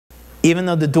Even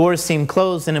though the doors seemed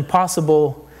closed and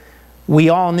impossible, we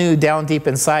all knew down deep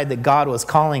inside that God was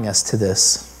calling us to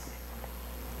this.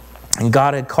 And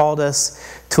God had called us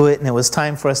to it, and it was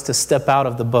time for us to step out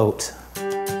of the boat.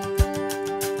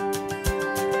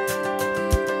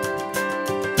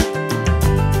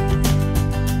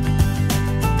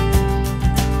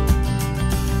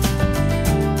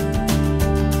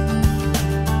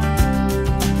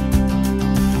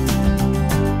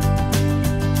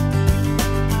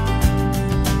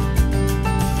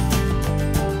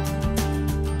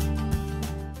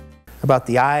 About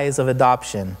the eyes of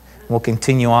adoption. We'll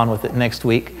continue on with it next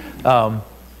week. And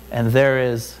there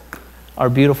is our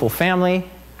beautiful family.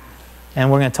 And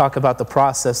we're going to talk about the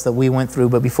process that we went through.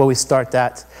 But before we start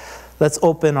that, let's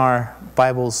open our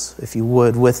Bibles, if you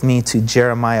would, with me to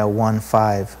Jeremiah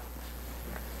 1:5.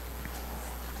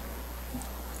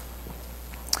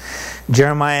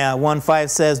 Jeremiah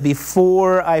 1:5 says,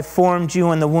 "Before I formed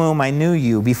you in the womb, I knew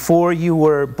you. Before you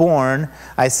were born,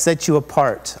 I set you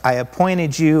apart. I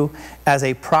appointed you as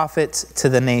a prophet to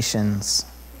the nations."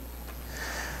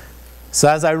 So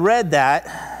as I read that,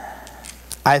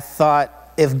 I thought,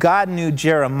 if God knew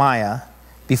Jeremiah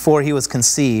before he was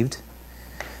conceived,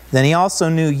 then he also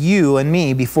knew you and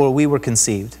me before we were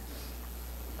conceived.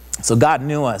 So God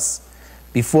knew us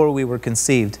before we were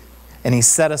conceived, and he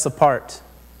set us apart.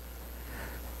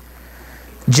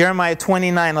 Jeremiah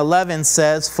 29:11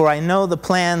 says, "For I know the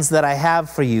plans that I have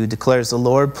for you, declares the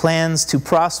Lord, plans to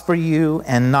prosper you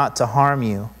and not to harm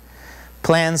you,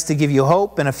 plans to give you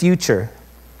hope and a future.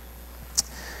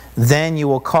 Then you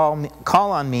will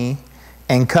call on me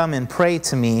and come and pray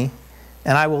to me,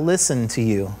 and I will listen to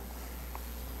you."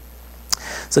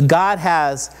 So God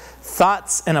has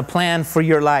thoughts and a plan for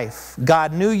your life.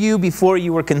 God knew you before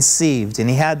you were conceived, and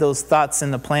he had those thoughts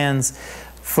and the plans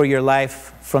for your life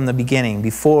from the beginning,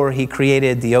 before he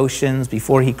created the oceans,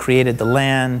 before he created the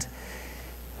land,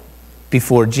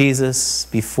 before Jesus,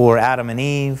 before Adam and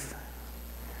Eve.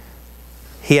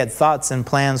 He had thoughts and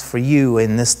plans for you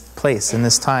in this place, in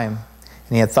this time.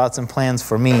 And he had thoughts and plans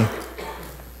for me.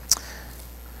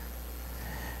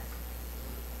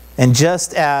 And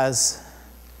just as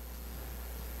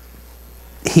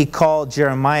he called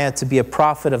Jeremiah to be a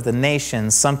prophet of the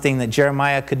nations, something that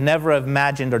Jeremiah could never have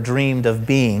imagined or dreamed of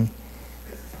being,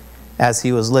 as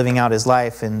he was living out his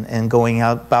life and going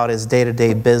out about his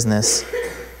day-to-day business,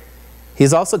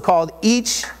 he's also called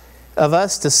each of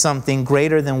us to something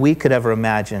greater than we could ever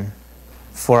imagine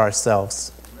for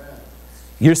ourselves.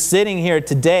 You're sitting here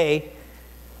today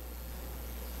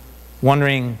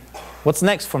wondering, what's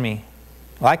next for me?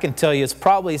 Well, I can tell you it's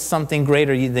probably something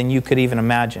greater than you could even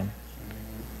imagine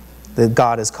that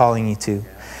God is calling you to.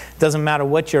 It doesn't matter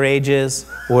what your age is,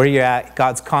 where you're at,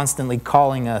 God's constantly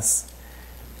calling us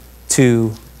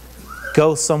to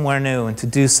go somewhere new and to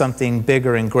do something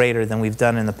bigger and greater than we've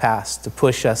done in the past, to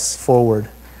push us forward.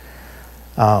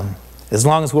 As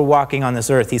long as we're walking on this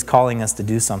earth, he's calling us to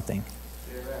do something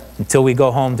until we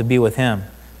go home to be with him.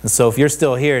 And so if you're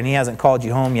still here and he hasn't called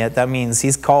you home yet, that means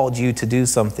he's called you to do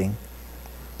something.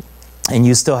 And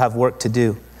you still have work to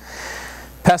do.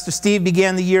 Pastor Steve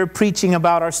began the year preaching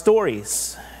about our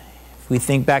stories. If we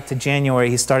think back to January,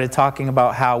 he started talking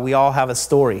about how we all have a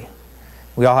story.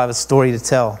 We all have a story to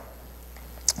tell.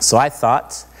 So I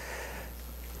thought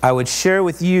I would share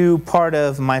with you part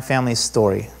of my family's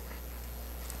story.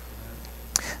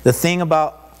 The thing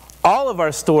about all of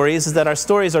our stories is that our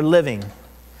stories are living.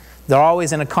 They're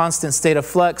always in a constant state of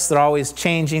flux. They're always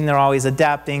changing. They're always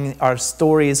adapting. Our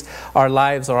stories, our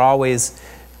lives are always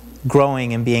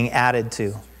growing and being added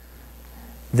to.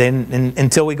 Then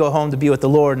until we go home to be with the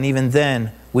Lord, and even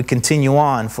then we continue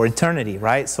on for eternity,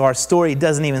 right? So our story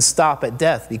doesn't even stop at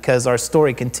death, because our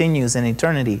story continues in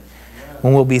eternity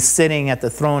when we'll be sitting at the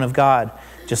throne of God,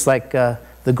 just like the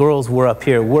girls were up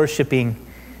here worshiping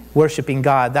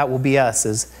God. That will be us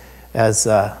as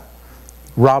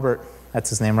Robert, that's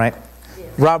his name, right? Yeah.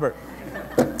 Robert,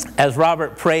 as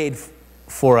Robert prayed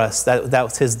for us, that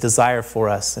was his desire for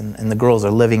us, and the girls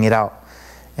are living it out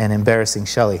and embarrassing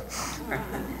Shelly.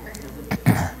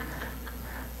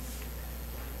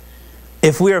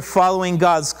 If we are following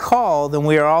God's call, then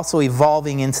we are also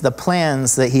evolving into the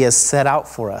plans that he has set out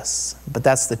for us. But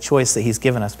that's the choice that he's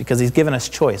given us, because he's given us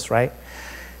choice, right?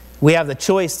 We have the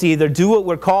choice to either do what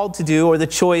we're called to do, or the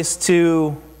choice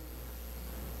to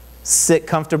sit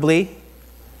comfortably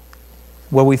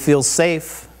where we feel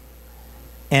safe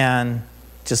and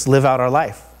just live out our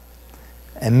life.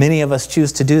 And many of us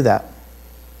choose to do that.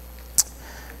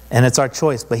 And it's our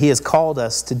choice, but he has called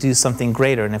us to do something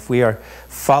greater. And if we are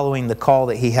following the call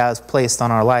that he has placed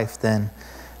on our life, then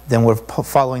we're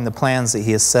following the plans that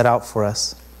he has set out for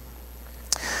us.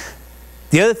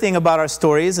 The other thing about our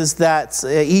stories is that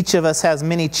each of us has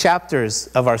many chapters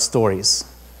of our stories.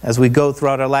 As we go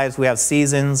throughout our lives, we have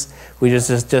seasons. We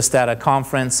just at a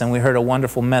conference, and we heard a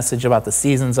wonderful message about the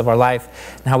seasons of our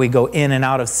life and how we go in and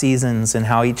out of seasons and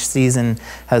how each season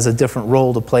has a different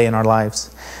role to play in our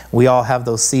lives. We all have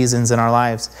those seasons in our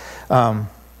lives. And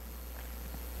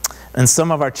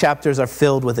some of our chapters are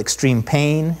filled with extreme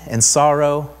pain and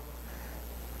sorrow,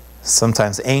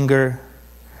 sometimes anger,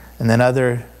 and then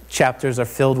other chapters are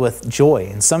filled with joy.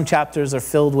 And some chapters are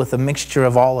filled with a mixture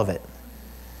of all of it.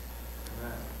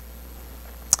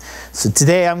 So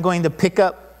today I'm going to pick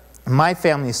up my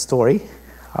family story.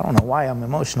 I don't know why I'm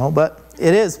emotional, but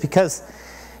it is because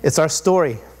it's our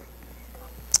story.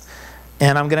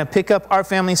 And I'm going to pick up our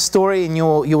family story, and you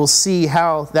will see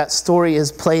how that story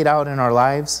is played out in our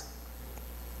lives.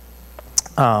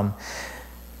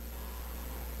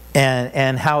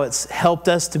 And how it's helped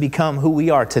us to become who we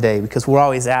are today, because we're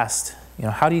always asked,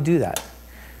 how do you do that?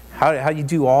 How do you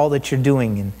do all that you're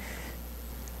doing? And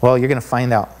well, you're going to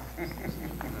find out.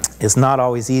 It's not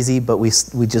always easy, but we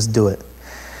just do it.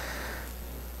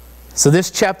 So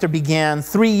this chapter began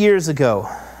 3 years ago.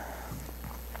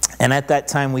 And at that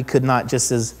time, we could not,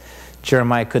 just as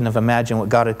Jeremiah couldn't have imagined what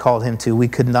God had called him to, we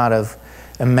could not have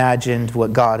imagined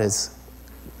what God has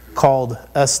called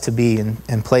us to be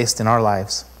and placed in our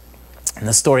lives. And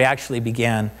the story actually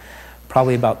began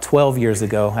probably about 12 years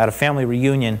ago at a family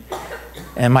reunion.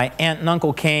 And my aunt and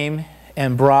uncle came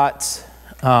and brought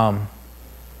their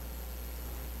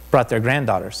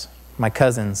granddaughters, my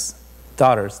cousin's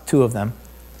daughters, 2 of them.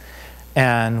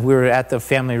 And we were at the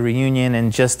family reunion,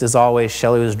 and just as always,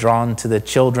 Shelly was drawn to the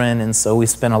children, and so we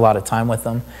spent a lot of time with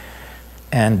them.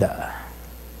 And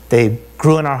they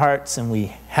grew in our hearts, and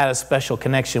we had a special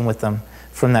connection with them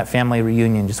from that family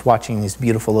reunion, just watching these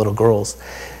beautiful little girls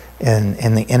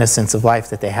and the innocence of life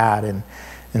that they had.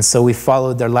 And so we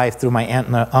followed their life through my aunt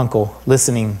and uncle,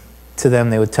 listening to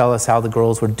them. They would tell us how the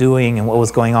girls were doing and what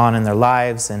was going on in their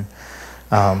lives. And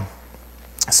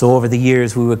so over the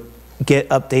years, we would get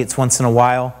updates once in a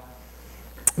while.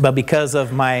 But because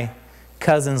of my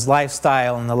cousin's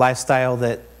lifestyle and the lifestyle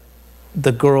that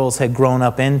the girls had grown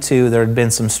up into, there had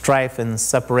been some strife and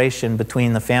separation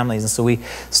between the families. And so we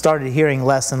started hearing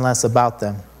less and less about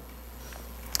them.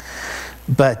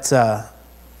 But a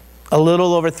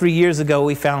little over 3 years ago,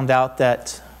 we found out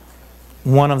that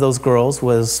one of those girls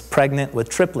was pregnant with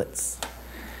triplets.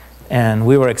 And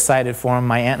we were excited for them.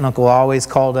 My aunt and uncle always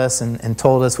called us and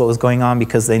told us what was going on,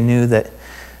 because they knew that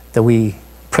we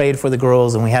prayed for the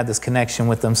girls and we had this connection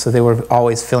with them. So they were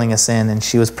always filling us in. And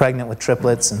she was pregnant with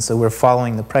triplets. And so we were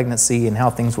following the pregnancy and how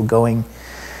things were going.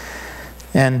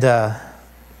 And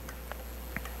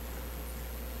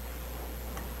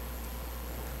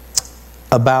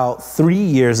about 3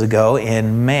 years ago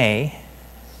in May,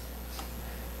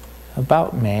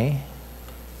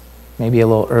 maybe a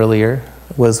little earlier,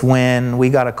 was when we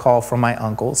got a call from my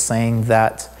uncle saying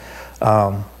that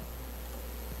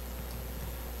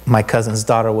my cousin's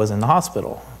daughter was in the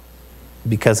hospital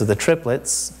because of the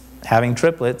triplets. Having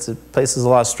triplets, it places a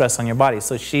lot of stress on your body.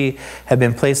 So she had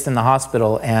been placed in the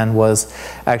hospital and was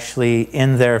actually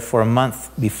in there for a month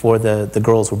before the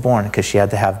girls were born, because she had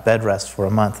to have bed rest for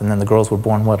a month. And then the girls were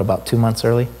born, about 2 months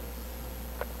early?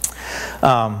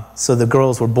 So the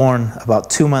girls were born about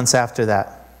 2 months after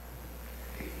that.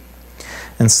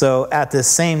 And so at the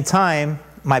same time,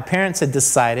 my parents had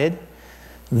decided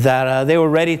that they were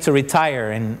ready to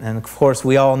retire. And of course,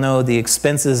 we all know the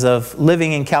expenses of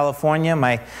living in California.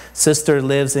 My sister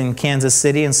lives in Kansas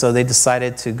City, and so they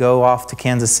decided to go off to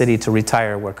Kansas City to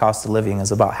retire, where cost of living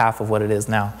is about half of what it is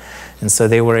now. And so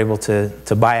they were able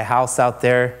to buy a house out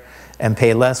there and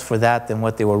pay less for that than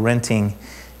what they were renting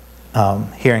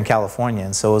here in California.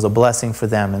 And so it was a blessing for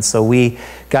them. And so we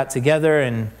got together,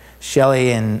 and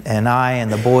Shelly and I and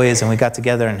the boys, and we got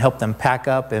together and helped them pack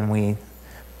up, and we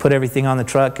put everything on the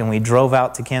truck, and we drove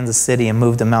out to Kansas City and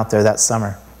moved them out there that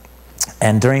summer.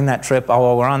 And during that trip,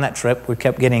 while we're on that trip, we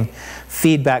kept getting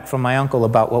feedback from my uncle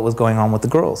about what was going on with the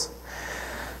girls,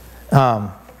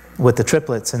 with the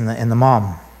triplets and the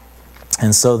mom.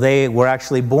 And so they were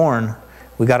actually born.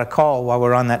 We got a call while we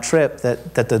were on that trip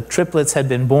that the triplets had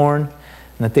been born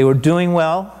and that they were doing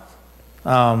well.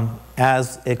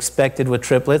 As expected with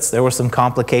triplets, there were some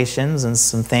complications and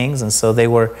some things, and so they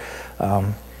were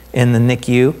in the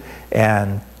NICU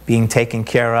and being taken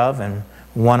care of. And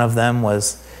one of them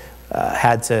was they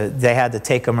had to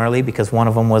take them early because one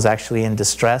of them was actually in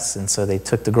distress, and so they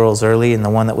took the girls early. And the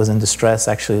one that was in distress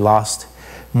actually lost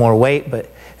more weight,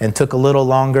 and took a little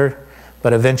longer.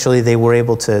 But eventually they were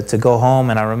able to go home,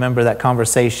 and I remember that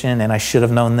conversation, and I should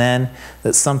have known then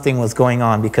that something was going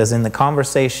on, because in the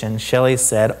conversation, Shelly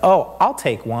said, "Oh, I'll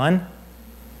take one."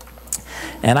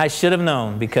 And I should have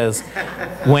known, because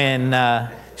when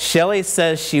Shelly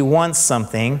says she wants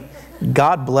something,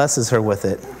 God blesses her with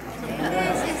it.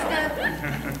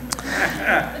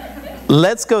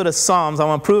 Let's go to Psalms. I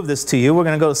want to prove this to you. We're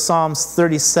going to go to Psalms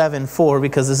 37:4,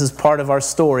 because this is part of our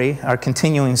story, our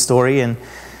continuing story, and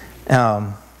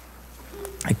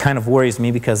it kind of worries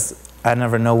me because I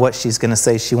never know what she's going to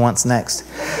say she wants next.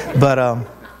 But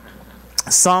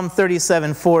Psalm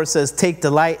 37:4 says, "Take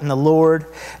delight in the Lord,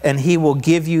 and He will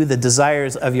give you the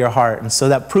desires of your heart." And so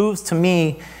that proves to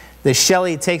me that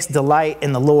Shelly takes delight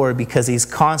in the Lord because He's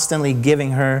constantly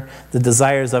giving her the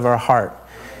desires of her heart.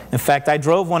 In fact, I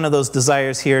drove one of those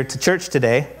desires here to church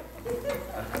today,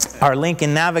 our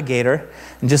Lincoln Navigator,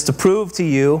 and just to prove to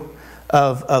you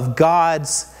of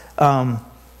God's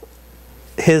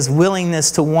His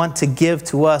willingness to want to give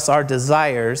to us our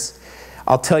desires,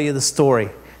 I'll tell you the story.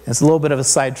 It's a little bit of a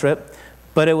side trip,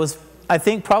 but it was, I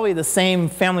think, probably the same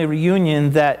family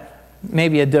reunion that,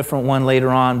 maybe a different one later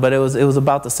on, but it was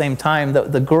about the same time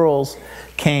that the girls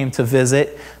came to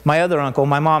visit. My other uncle,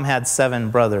 my mom had 7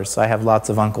 brothers, so I have lots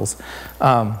of uncles.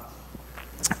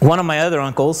 One of my other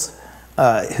uncles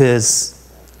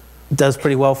does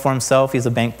pretty well for himself. He's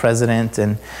a bank president,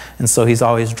 and so he's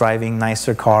always driving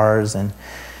nicer cars, and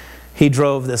he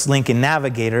drove this Lincoln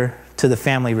Navigator to the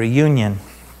family reunion.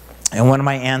 And one of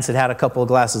my aunts had a couple of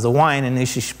glasses of wine and knew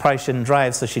she probably shouldn't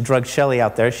drive, so she drugged Shelly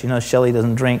out there. She knows Shelly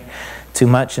doesn't drink too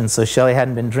much, and so Shelly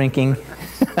hadn't been drinking.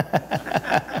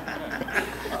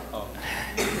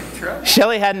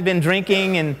 Shelly hadn't been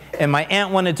drinking, and my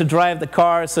aunt wanted to drive the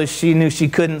car, so she knew she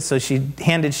couldn't, so she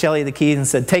handed Shelly the keys and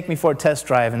said, "Take me for a test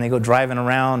drive." And they go driving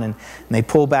around, and they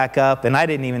pull back up, and I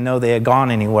didn't even know they had gone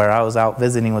anywhere. I was out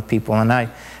visiting with people, and I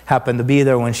happened to be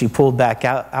there when she pulled back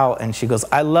out, and she goes,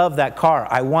 "I love that car.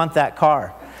 I want that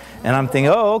car." And I'm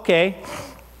thinking, "Oh, okay."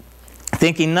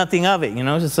 Thinking nothing of it,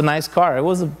 it's just a nice car.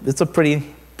 It's a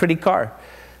pretty car.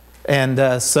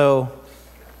 And so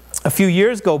a few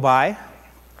years go by,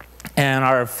 and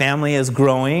our family is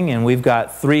growing, and we've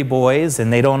got 3 boys,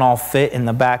 and they don't all fit in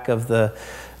the back of the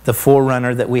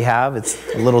 4Runner that we have. It's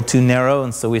a little too narrow,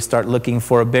 and so we start looking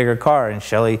for a bigger car. And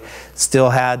Shelly still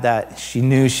had that. She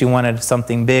knew she wanted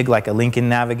something big, like a Lincoln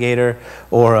Navigator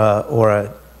or a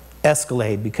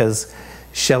Escalade, because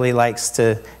Shelly likes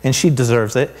to, and she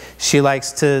deserves it, she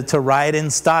likes to ride in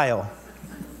style.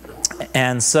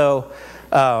 And so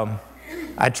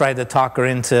I tried to talk her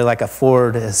into like a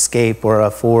Ford Escape or a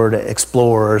Ford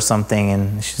Explorer or something,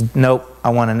 and she said, "Nope, I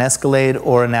want an Escalade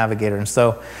or a Navigator." And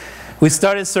so we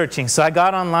started searching. So I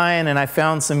got online and I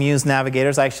found some used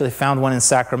Navigators. I actually found one in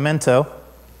Sacramento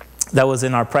that was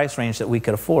in our price range that we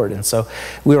could afford. And so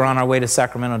we were on our way to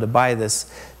Sacramento to buy this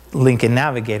Lincoln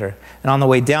Navigator. And on the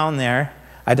way down there,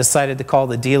 I decided to call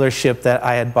the dealership that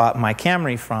I had bought my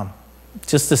Camry from,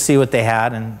 just to see what they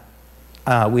had. And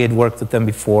we had worked with them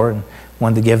before and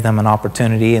wanted to give them an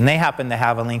opportunity. And they happened to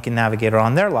have a Lincoln Navigator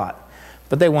on their lot,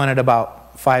 but they wanted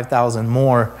about $5,000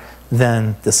 more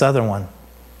than this other one.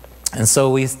 And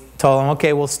so we told them,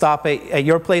 "Okay, we'll stop at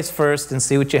your place first and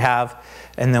see what you have,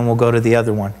 and then we'll go to the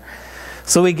other one."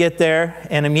 So we get there,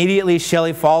 and immediately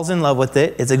Shelly falls in love with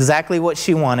it. It's exactly what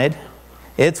she wanted.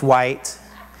 It's white.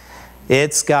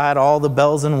 It's got all the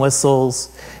bells and whistles.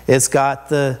 It's got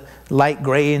the light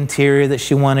gray interior that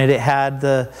she wanted. It had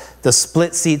the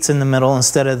split seats in the middle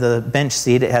instead of the bench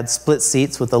seat. It had split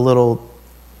seats with a little,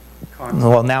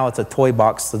 well, now it's a toy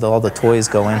box so that all the toys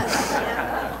go in.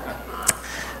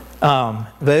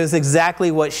 But it was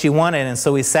exactly what she wanted. And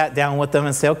so we sat down with them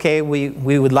and said, "Okay,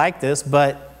 we would like this,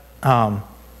 but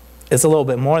it's a little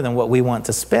bit more than what we want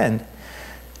to spend.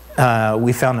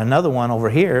 We found another one over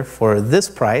here for this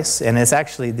price, and it's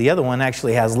actually, the other one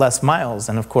actually has less miles."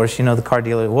 And of course, the car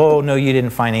dealer, "Whoa, no, you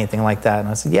didn't find anything like that." And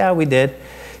I said, "Yeah, we did."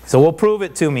 So, "Well, prove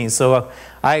it to me." So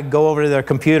I go over to their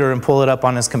computer and pull it up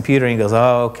on his computer, and he goes,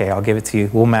 "Oh, okay, I'll give it to you.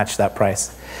 We'll match that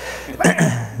price."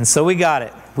 And so we got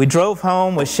it. We drove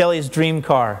home with Shelly's dream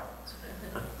car.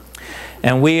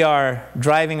 And we are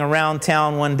driving around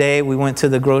town one day. We went to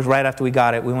the right after we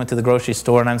got it, we went to the grocery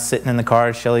store, and I'm sitting in the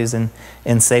car. Shelly's in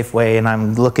Safeway, and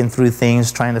I'm looking through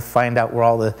things, trying to find out where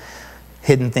all the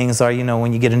hidden things are.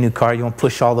 When you get a new car, you want to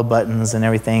push all the buttons and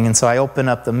everything. And so I open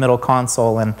up the middle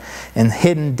console, and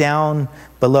hidden down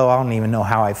below, I don't even know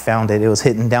how I found it. It was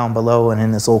hidden down below, and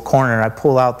in this little corner, I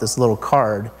pull out this little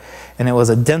card. And it was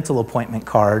a dental appointment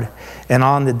card. And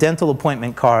on the dental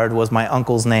appointment card was my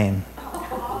uncle's name.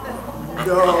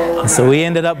 No. So we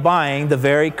ended up buying the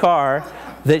very car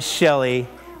that Shelly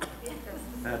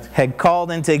had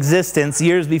called into existence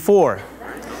years before.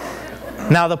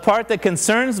 Now, the part that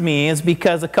concerns me is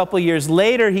because a couple years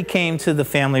later, he came to the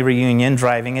family reunion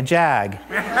driving a Jag.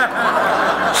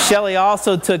 Shelly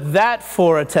also took that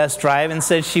for a test drive and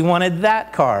said she wanted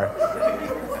that car.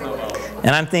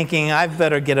 And I'm thinking, I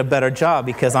better get a better job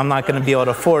because I'm not going to be able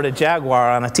to afford a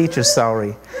Jaguar on a teacher's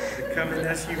salary. Become an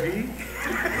SUV?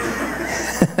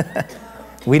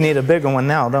 We need a bigger one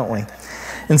now, don't we?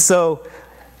 And so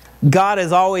God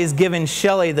has always given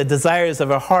Shelly the desires of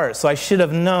her heart. So I should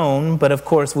have known, but of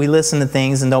course we listen to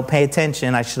things and don't pay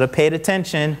attention. I should have paid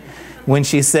attention when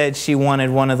she said she wanted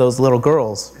one of those little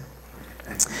girls.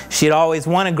 She had always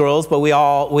wanted girls, but we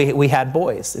had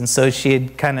boys. And so she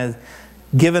had kind of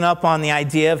given up on the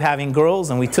idea of having girls,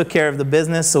 and we took care of the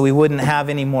business so we wouldn't have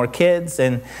any more kids.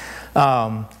 And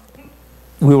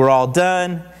we were all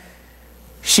done.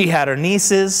 She had her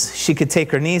nieces. She could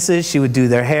take her nieces. She would do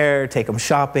their hair, take them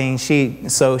shopping.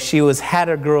 So she had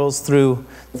her girls through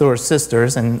her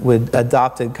sisters, and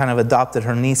kind of adopted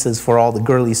her nieces for all the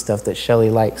girly stuff that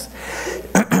Shelly likes.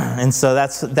 And so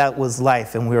that was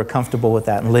life, and we were comfortable with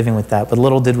that and living with that. But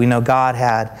little did we know God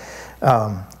had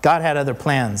other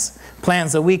plans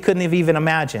that we couldn't have even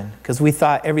imagined, because we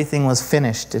thought everything was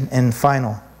finished and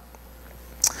final.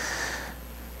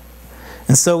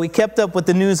 And so we kept up with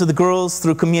the news of the girls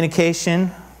through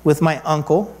communication with my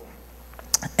uncle.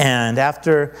 And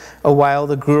after a while,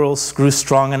 the girls grew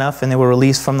strong enough and they were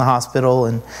released from the hospital.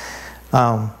 And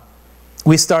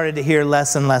we started to hear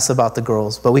less and less about the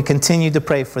girls, but we continued to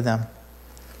pray for them.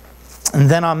 And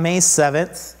then on May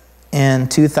 7th in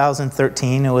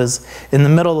 2013, it was in the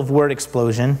middle of word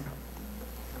explosion.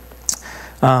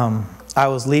 I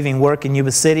was leaving work in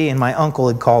Yuba City and my uncle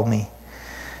had called me.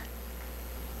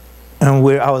 And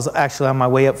I was actually on my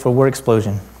way up for word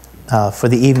explosion for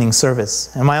the evening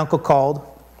service. And my uncle called,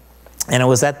 and it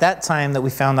was at that time that we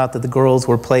found out that the girls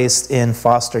were placed in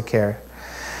foster care.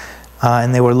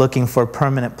 And they were looking for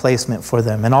permanent placement for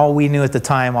them. And all we knew at the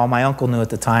time, all my uncle knew at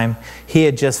the time, he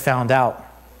had just found out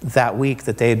that week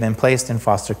that they had been placed in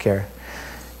foster care.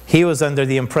 He was under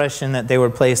the impression that they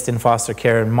were placed in foster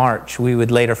care in March. We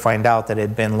would later find out that it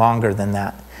had been longer than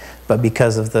that. But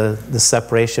because of the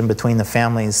separation between the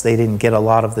families, they didn't get a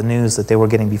lot of the news that they were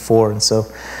getting before. And so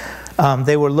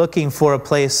they were looking for a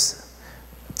place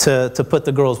to put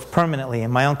the girls permanently.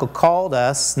 And my uncle called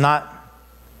us, not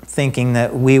thinking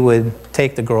that we would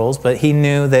take the girls, but he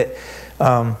knew that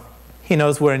he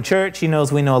knows we're in church. He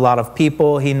knows we know a lot of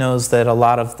people. He knows that a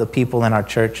lot of the people in our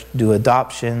church do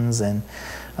adoptions and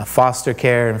foster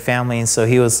care and family. And so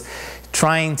he was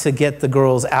trying to get the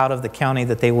girls out of the county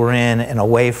that they were in and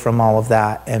away from all of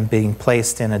that and being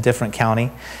placed in a different county,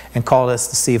 and called us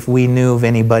to see if we knew of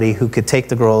anybody who could take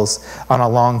the girls on a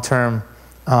long-term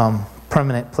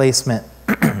permanent placement.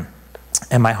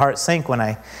 And my heart sank when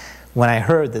I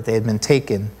heard that they had been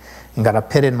taken, and got a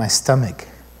pit in my stomach.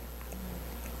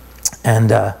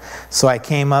 And so I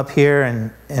came up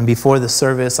here, and before the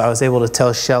service I was able to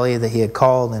tell Shelly that he had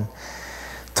called, and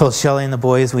told Shelly and the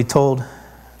boys, we told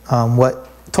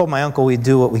my uncle we'd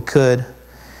do what we could.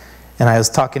 And I was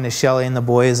talking to Shelly and the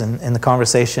boys in the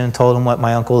conversation, and told them what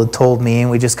my uncle had told me.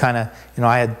 And we just kind of,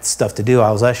 I had stuff to do.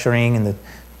 I was ushering and the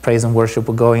praise and worship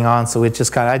were going on. So it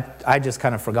just I just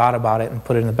kind of forgot about it and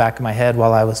put it in the back of my head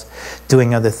while I was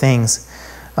doing other things.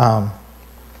 And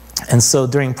so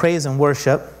during praise and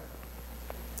worship,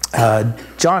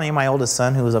 Johnny, my oldest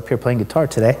son, who was up here playing guitar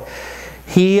today,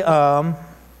 he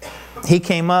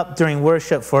came up during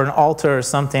worship for an altar or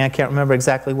something. I can't remember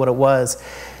exactly what it was.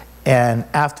 And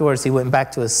afterwards, he went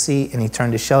back to his seat and he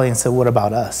turned to Shelly and said, "What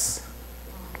about us?"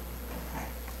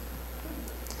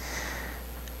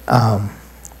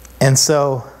 And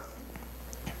so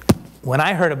when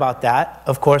I heard about that,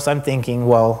 of course, I'm thinking,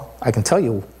 well, I can tell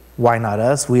you why not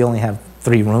us. We only have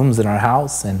 3 rooms in our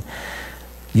house, and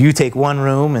you take 1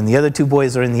 room, and the other 2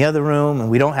 boys are in the other room, and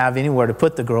we don't have anywhere to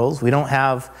put the girls. We don't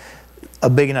have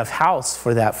a big enough house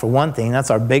for that, for one thing.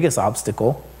 That's our biggest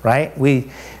obstacle, right?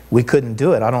 We couldn't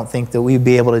do it. I don't think that we'd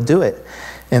be able to do it.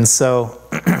 And so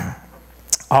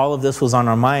all of this was on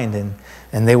our mind,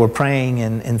 and they were praying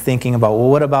and thinking about, well,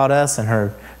 what about us? And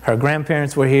her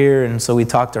grandparents were here, and so we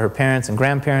talked to her parents and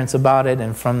grandparents about it.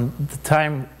 And from the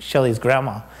time Shelly's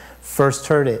grandma first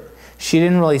heard it, she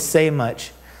didn't really say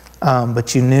much,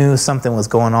 but you knew something was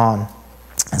going on.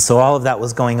 And so all of that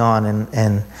was going on,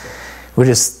 and we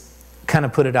just kind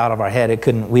of put it out of our head.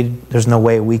 There's no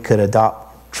way we could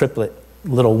adopt Triplet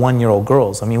little 1-year-old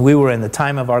girls. I mean, we were in the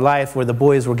time of our life where the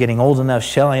boys were getting old enough.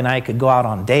 Shelly and I could go out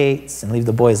on dates and leave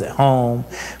the boys at home.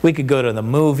 We could go to the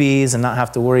movies and not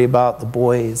have to worry about the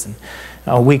boys.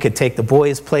 And we could take the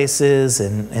boys places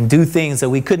and do things that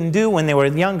we couldn't do when they were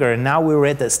younger. And now we were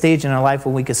at that stage in our life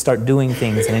when we could start doing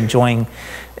things and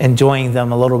enjoying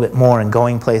them a little bit more and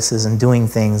going places and doing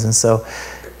things. And so,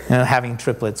 having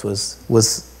triplets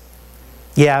was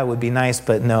yeah, it would be nice,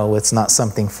 but no, it's not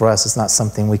something for us. It's not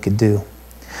something we could do.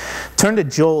 Turn to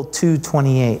Joel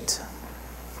 2:28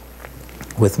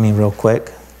 with me real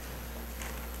quick.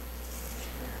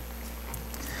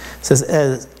 It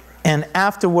says, and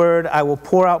afterward I will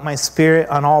pour out my spirit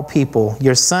on all people.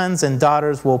 Your sons and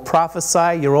daughters will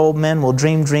prophesy. Your old men will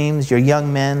dream dreams. Your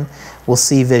young men will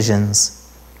see visions.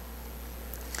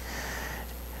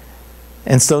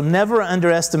 And so never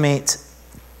underestimate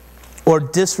or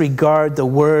disregard the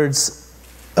words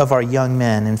of our young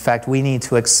men. In fact, we need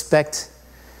to expect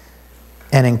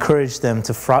and encourage them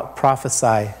to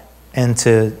prophesy and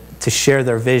to share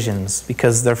their visions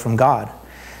because they're from God.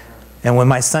 And when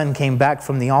my son came back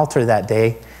from the altar that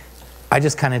day, I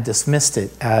just kind of dismissed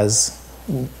it as,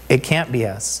 it can't be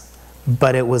us.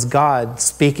 But it was God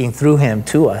speaking through him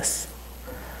to us.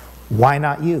 Why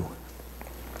not you?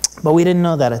 But we didn't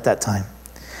know that at that time.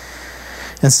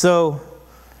 And so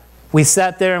we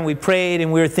sat there and we prayed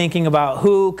and we were thinking about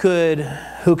who could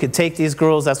take these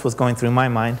girls. That's what's going through my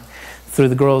mind. Through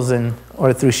the girls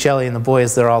or through Shelly and the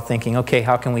boys, they're all thinking, okay,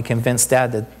 how can we convince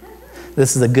Dad that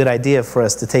this is a good idea for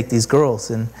us to take these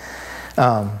girls? And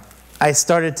I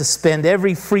started to spend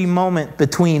every free moment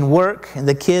between work and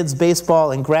the kids,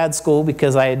 baseball, and grad school,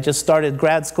 because I had just started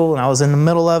grad school and I was in the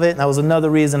middle of it. And that was another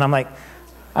reason I'm like,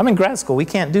 I'm in grad school. We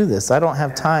can't do this. I don't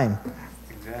have time.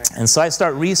 And so I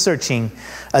start researching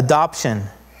adoption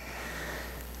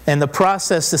and the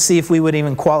process to see if we would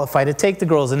even qualify to take the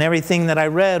girls. And everything that I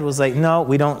read was like, no,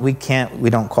 we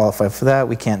don't qualify for that.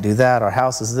 We can't do that. Our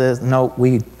house is this. No,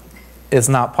 it's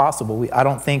not possible. I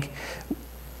don't think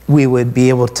we would be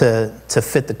able to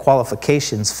fit the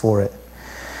qualifications for it.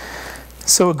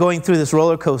 So we're going through this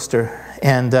roller coaster,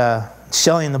 and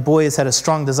Shelly and the boys had a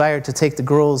strong desire to take the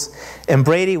girls, and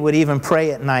Brady would even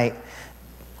pray at night,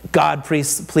 God,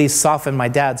 please soften my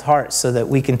dad's heart so that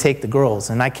we can take the girls.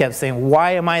 And I kept saying,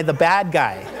 why am I the bad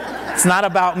guy? It's not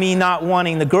about me not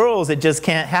wanting the girls. It just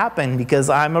can't happen because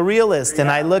I'm a realist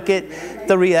and I look at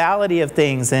the reality of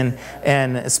things. And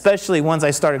especially once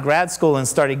I started grad school and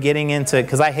started getting into it,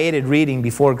 because I hated reading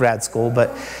before grad school,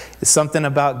 but it's something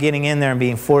about getting in there and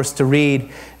being forced to read.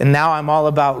 And now I'm all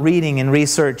about reading and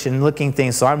research and looking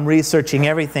things. So I'm researching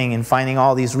everything and finding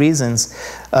all these reasons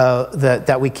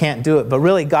that we can't do it. But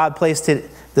really, God placed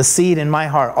the seed in my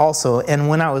heart also. And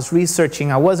when I was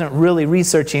researching, I wasn't really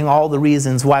researching all the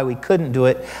reasons why we couldn't do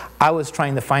it. I was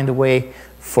trying to find a way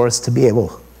for us to be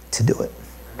able to do it.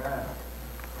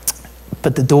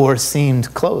 But the door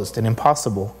seemed closed and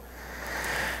impossible.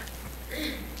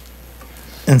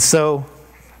 And so,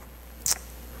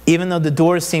 even though the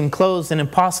doors seemed closed and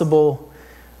impossible,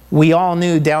 we all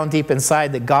knew down deep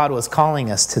inside that God was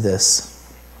calling us to this.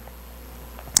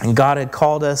 And God had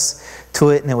called us to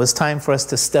it, and it was time for us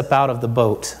to step out of the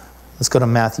boat. Let's go to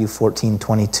Matthew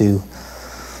 14:22.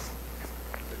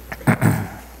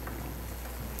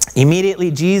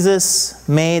 Immediately Jesus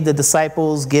made the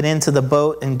disciples get into the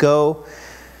boat and go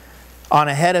on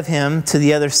ahead of him to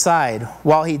the other side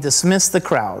while he dismissed the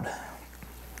crowd.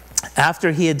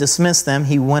 After he had dismissed them,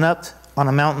 he went up on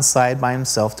a mountainside by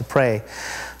himself to pray.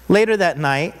 Later that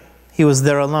night, he was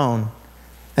there alone,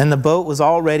 and the boat was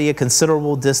already a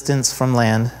considerable distance from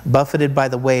land, buffeted by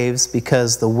the waves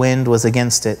because the wind was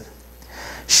against it.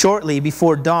 Shortly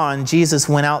before dawn, Jesus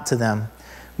went out to them,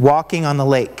 walking on the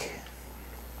lake.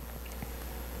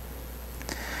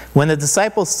 When the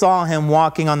disciples saw him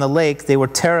walking on the lake, they were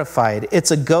terrified.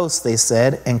 "It's a ghost," they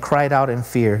said, and cried out in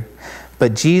fear.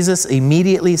 But Jesus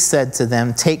immediately said to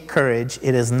them, "Take courage,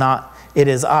 it is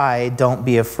I, don't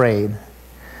be afraid."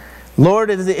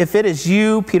 "Lord, if it is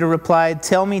you," Peter replied,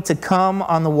 "tell me to come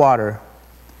on the water."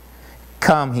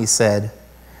 "Come," he said.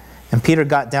 And Peter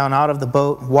got down out of the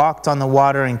boat, walked on the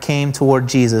water, and came toward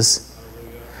Jesus.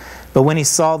 But when he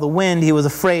saw the wind, he was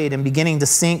afraid, and beginning to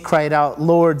sink, cried out,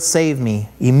 "Lord, save me."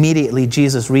 Immediately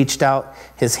Jesus reached out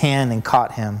his hand and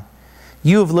caught him.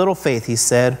 "You of little faith," he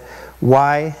said,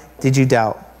 "why did you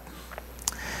doubt?"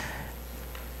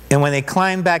 And when they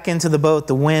climbed back into the boat,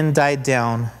 the wind died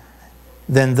down.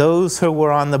 Then those who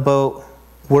were on the boat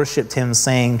worshipped him,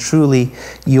 saying, "Truly,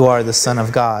 you are the Son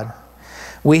of God."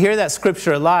 We hear that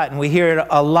scripture a lot, and we hear it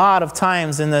a lot of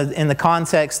times in the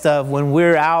context of when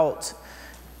we're out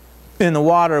in the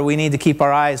water, we need to keep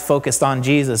our eyes focused on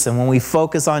Jesus. And when we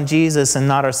focus on Jesus and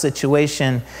not our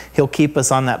situation, He'll keep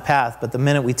us on that path. But the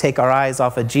minute we take our eyes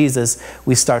off of Jesus,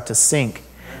 we start to sink.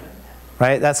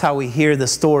 Right? That's how we hear the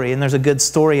story. And there's a good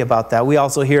story about that. We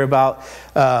also hear about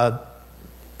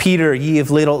Peter, ye of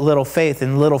little faith.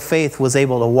 And little faith was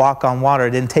able to walk on water.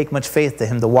 It didn't take much faith to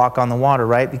him to walk on the water,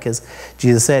 right? Because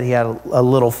Jesus said he had a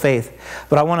little faith.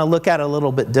 But I want to look at it a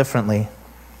little bit differently.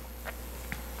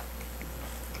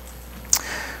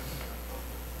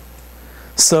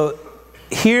 So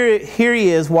here he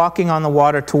is walking on the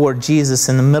water toward Jesus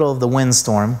in the middle of the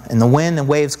windstorm, and the wind and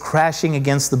waves crashing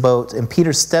against the boat, and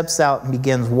Peter steps out and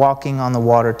begins walking on the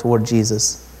water toward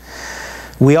Jesus.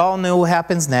 We all know what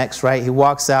happens next, right? He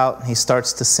walks out and he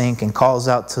starts to sink and calls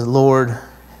out to the Lord,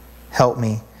 help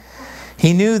me.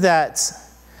 He knew that,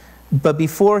 but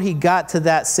before he got to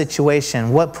that situation,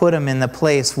 what put him in the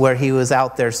place where he was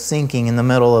out there sinking in the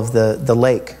middle of the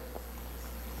lake?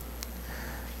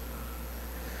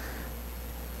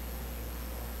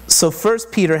 So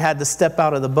first Peter had to step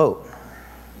out of the boat.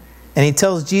 And he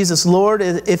tells Jesus, Lord,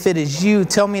 if it is you,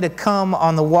 tell me to come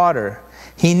on the water.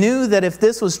 He knew that if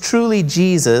this was truly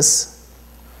Jesus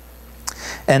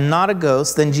and not a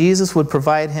ghost, then Jesus would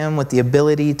provide him with the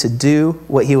ability to do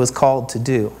what he was called to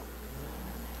do.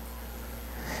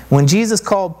 When Jesus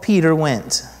called, Peter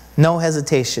went. No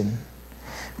hesitation.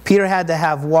 Peter had to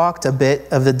have walked a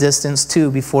bit of the distance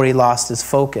too before he lost his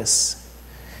focus.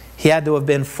 He had to have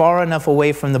been far enough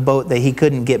away from the boat that he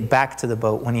couldn't get back to the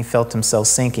boat when he felt himself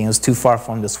sinking. It was too far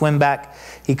for him to swim back.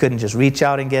 He couldn't just reach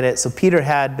out and get it. So Peter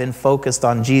had been focused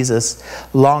on Jesus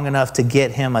long enough to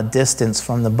get him a distance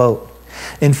from the boat.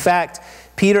 In fact,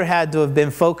 Peter had to have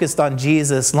been focused on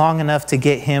Jesus long enough to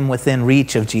get him within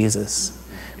reach of Jesus.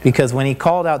 Because when he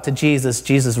called out to Jesus,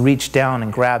 Jesus reached down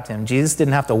and grabbed him. Jesus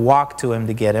didn't have to walk to him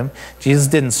to get him. Jesus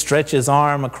didn't stretch his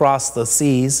arm across the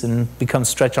seas and become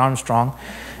Stretch Armstrong.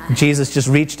 Jesus just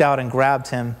reached out and grabbed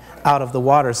him out of the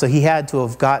water. So he had to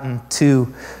have gotten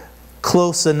too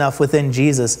close enough within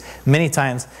Jesus. Many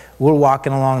times we're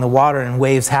walking along the water and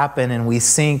waves happen and we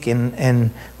sink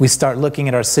and we start looking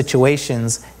at our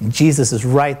situations. And Jesus is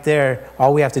right there.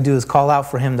 All we have to do is call out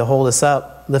for him to hold us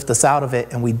up, lift us out of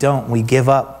it, and we don't. We give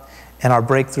up. And our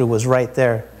breakthrough was right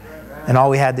there. And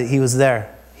all we had to, he was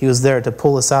there. He was there to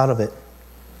pull us out of it.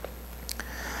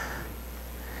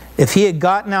 If he had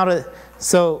gotten out of...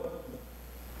 So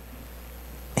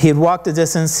he had walked a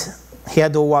distance. He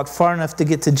had to walk far enough to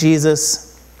get to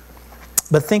Jesus.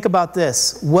 But think about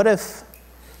this. What if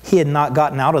he had not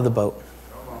gotten out of the boat?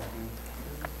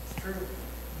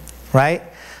 Right?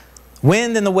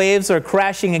 Wind and the waves are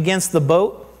crashing against the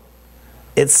boat.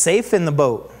 It's safe in the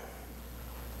boat.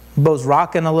 The boat's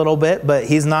rocking a little bit, but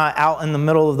he's not out in the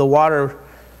middle of the water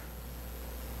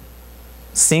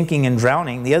sinking and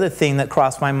drowning. The other thing that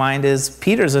crossed my mind is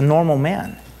Peter's a normal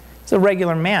man. He's a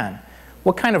regular man.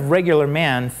 What kind of regular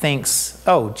man thinks,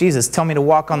 oh, Jesus, tell me to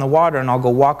walk on the water and I'll go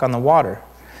walk on the water?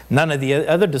 None of the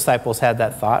other disciples had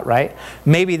that thought, right?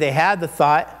 Maybe they had the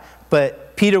thought,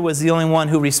 but Peter was the only one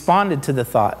who responded to the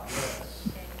thought.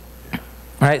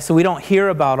 All right, so we don't hear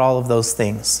about all of those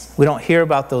things. We don't hear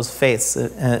about those faiths,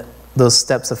 those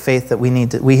steps of faith that we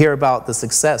need to. We hear about the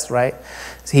success, right?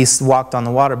 He walked on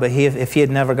the water, but if he had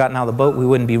never gotten out of the boat, we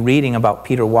wouldn't be reading about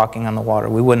Peter walking on the water.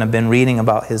 We wouldn't have been reading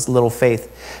about his little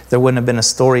faith. There wouldn't have been a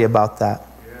story about that.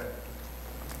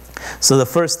 So the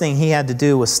first thing he had to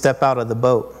do was step out of the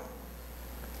boat.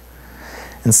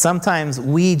 And sometimes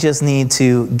we just need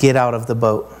to get out of the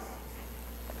boat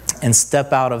and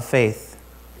step out of faith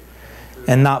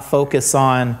and not focus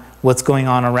on what's going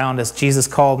on around us. Jesus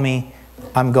called me,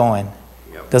 I'm going.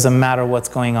 Doesn't matter what's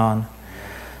going on.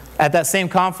 At that same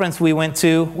conference we went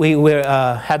to, we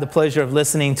had the pleasure of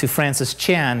listening to Francis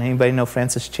Chan. Anybody know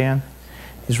Francis Chan?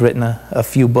 He's written a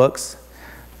few books,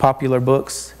 popular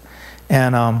books,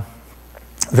 and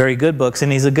very good books.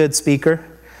 And he's a good speaker.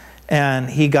 And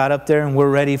he got up there and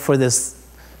we're ready for this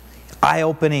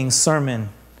eye-opening sermon.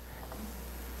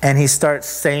 And he starts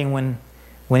saying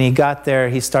when he got there,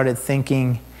 he started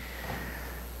thinking,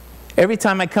 every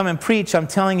time I come and preach, I'm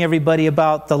telling everybody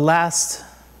about the last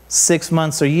 6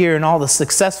 months or year and all the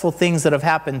successful things that have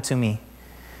happened to me.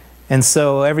 And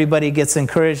so everybody gets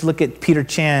encouraged. Look at Peter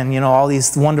Chan, you know, all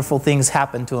these wonderful things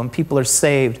happen to him. People are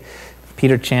saved.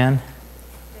 Peter Chan?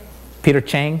 Peter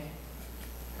Chang?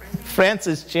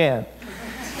 Francis Chan.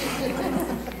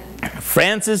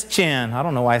 Francis Chan. I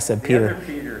don't know why I said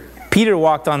Peter. Peter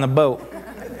walked on the boat,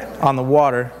 on the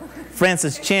water.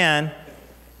 Francis Chan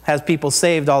has people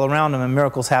saved all around him and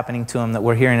miracles happening to him that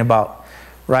we're hearing about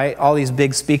right? All these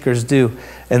big speakers do.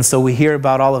 And so we hear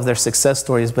about all of their success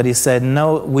stories. But he said,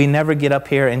 no, we never get up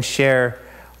here and share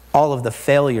all of the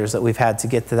failures that we've had to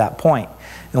get to that point.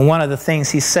 And one of the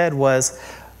things he said was,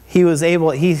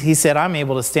 he said, I'm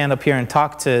able to stand up here and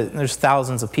talk to, there's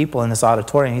thousands of people in this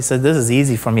auditorium. He said, this is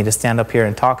easy for me to stand up here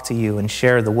and talk to you and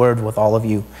share the word with all of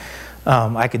you.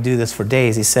 I could do this for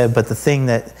days. He said, but the thing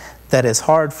that is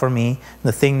hard for me,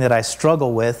 the thing that I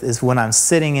struggle with, is when I'm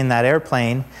sitting in that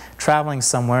airplane, traveling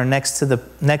somewhere next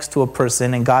to a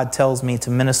person, and God tells me to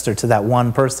minister to that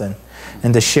one person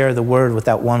and to share the word with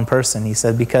that one person. He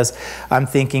said, because I'm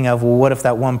thinking of, well, what if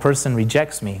that one person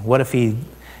rejects me? What if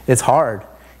it's hard?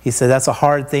 He said that's a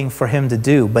hard thing for him to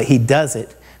do, but he does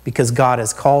it because God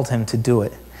has called him to do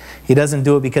it. He doesn't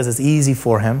do it because it's easy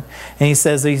for him. And he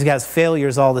says that he has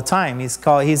failures all the time. He's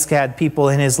had people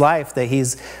in his life that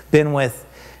he's been with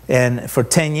for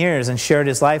 10 years and shared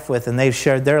his life with, and they've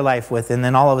shared their life with, and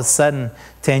then all of a sudden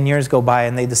 10 years go by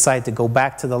and they decide to go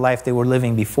back to the life they were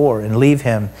living before and leave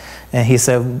him. And he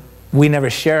said, we never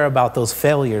share about those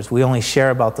failures. We only share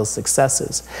about those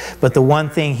successes. But the one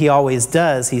thing he always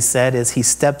does, he said, is he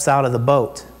steps out of the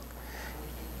boat.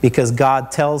 Because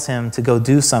God tells him to go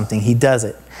do something, he does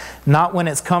it. Not when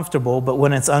it's comfortable, but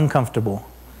when it's uncomfortable.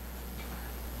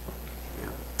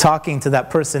 Talking to that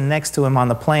person next to him on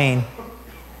the plane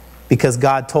because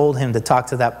God told him to talk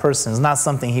to that person. It's not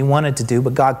something he wanted to do,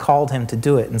 but God called him to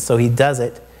do it. And so he does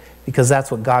it because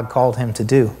that's what God called him to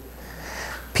do.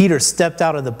 Peter stepped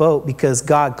out of the boat because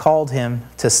God called him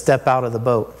to step out of the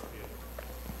boat.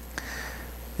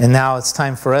 And now it's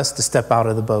time for us to step out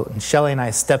of the boat. And Shelly and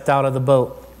I stepped out of the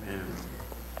boat.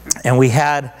 And we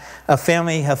had a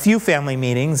few family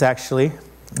meetings, actually,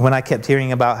 when I kept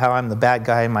hearing about how I'm the bad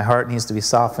guy and my heart needs to be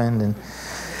softened. And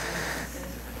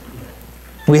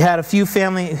we had a few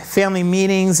family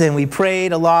meetings, and we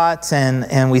prayed a lot,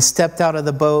 and we stepped out of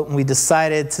the boat, and we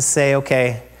decided to say,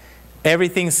 okay,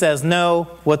 everything says no,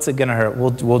 what's it going to hurt?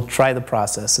 We'll try the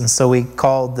process. And so we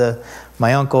called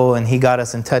my uncle, and he got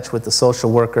us in touch with the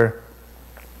social worker.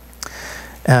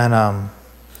 And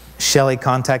Shelly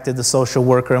contacted the social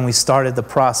worker, and we started the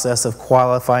process of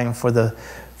qualifying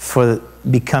for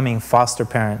becoming foster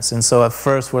parents. And so at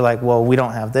first we're like, well, we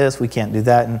don't have this, we can't do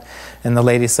that. And the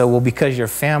lady said, well, because you're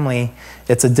family,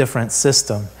 it's a different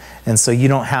system. And so you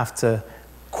don't have to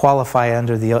qualify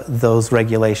under those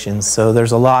regulations. So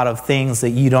there's a lot of things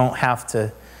that you don't have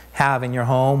to have in your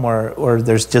home, or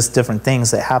there's just different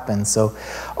things that happen. So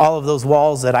all of those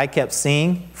walls that I kept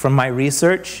seeing from my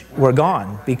research were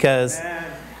gone because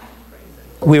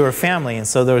we were family, and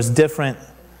so there was different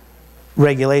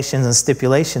regulations and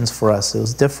stipulations for us. It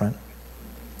was different.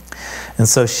 And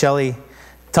so Shelly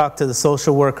talked to the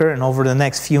social worker, and over the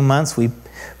next few months we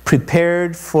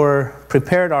prepared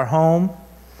our home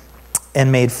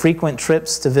and made frequent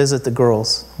trips to visit the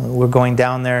girls. We're going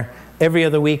down there every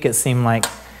other week, it seemed like.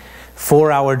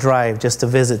 4-hour drive just to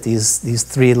visit these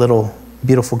three little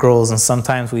beautiful girls. And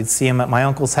sometimes we'd see them at my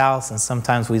uncle's house, and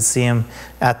sometimes we'd see them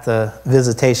at the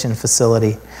visitation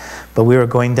facility. But we were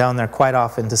going down there quite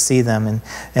often to see them,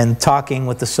 and talking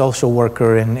with the social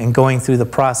worker, and going through the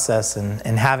process,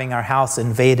 and having our house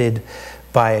invaded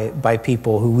by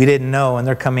people who we didn't know, and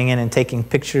they're coming in and taking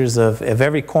pictures of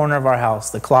every corner of our house,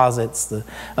 the closets,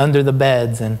 under the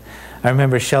beds. And I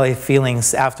remember Shelly feeling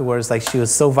afterwards like she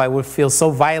was would feel so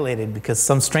violated because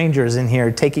some strangers in here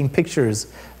taking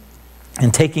pictures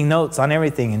and taking notes on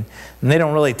everything, and they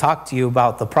don't really talk to you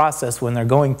about the process when they're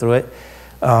going through it.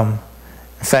 In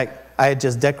fact, I had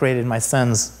just decorated my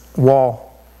son's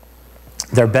wall,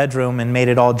 their bedroom, and made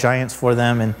it all giants for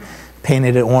them, and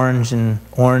painted it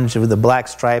orange with a black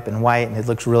stripe and white, and it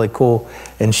looks really cool.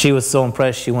 And she was so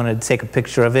impressed she wanted to take a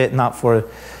picture of it, not for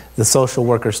the social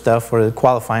worker stuff or the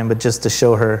qualifying, but just to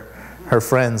show her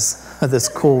friends this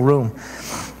cool room.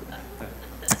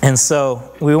 And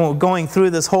so we were going through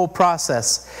this whole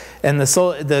process, and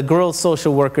the girls'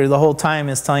 social worker the whole time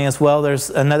is telling us, well,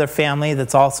 there's another family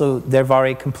that's also, they've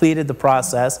already completed the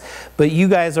process, but you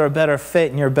guys are a better fit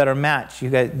and you're a better match.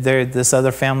 This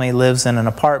other family lives in an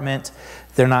apartment.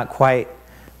 They're not quite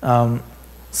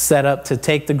set up to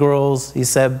take the girls, he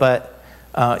said, but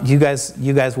you guys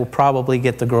will probably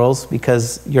get the girls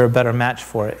because you're a better match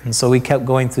for it. And so we kept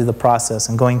going through the process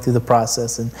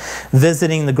and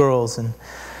visiting the girls. And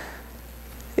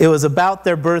it was about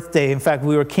their birthday. In fact,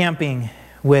 we were camping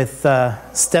with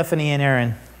Stephanie and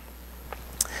Aaron,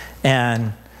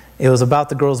 and it was about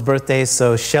the girls' birthday.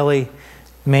 So Shelly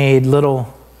made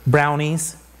little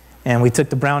brownies, and we took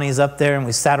the brownies up there, and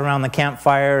we sat around the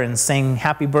campfire and sang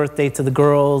happy birthday to the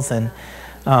girls. And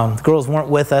the girls weren't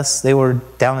with us. They were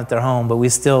down at their home, but we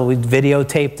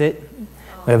videotaped it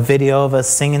We have video of us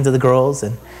singing to the girls,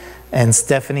 and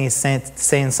Stephanie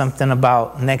saying something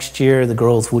about next year the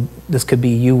girls this could be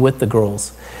you with the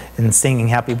girls, and singing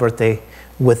happy birthday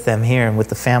with them here and with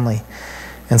the family.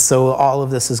 And so all of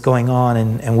this is going on,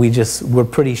 and we're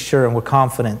pretty sure and we're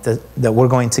confident that we're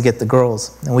going to get the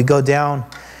girls. And we go down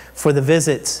for the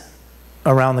visit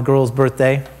around the girls'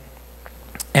 birthday.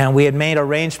 And we had made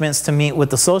arrangements to meet with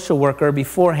the social worker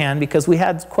beforehand because we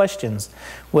had questions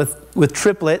with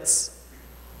triplets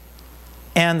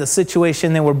and the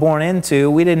situation they were born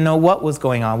into. We didn't know what was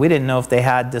going on. We didn't know if they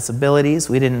had disabilities.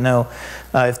 We didn't know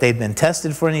if they'd been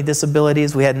tested for any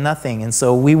disabilities. We had nothing. And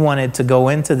so we wanted to go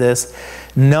into this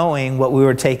knowing what we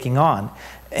were taking on.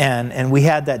 And we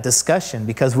had that discussion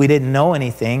because we didn't know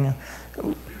anything.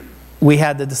 We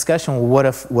had the discussion,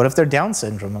 well, what if they're Down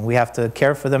syndrome and we have to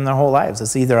care for them their whole lives?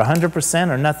 It's either 100%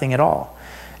 or nothing at all.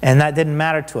 And that didn't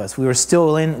matter to us. We were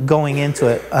still going into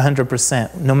it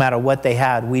 100%. No matter what they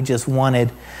had, we just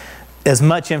wanted as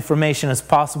much information as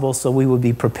possible so we would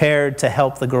be prepared to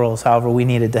help the girls however we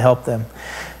needed to help them.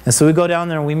 And so we go down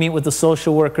there and we meet with the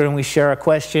social worker and we share our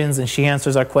questions and she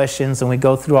answers our questions and we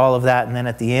go through all of that. And then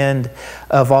at the end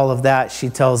of all of that, she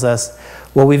tells us,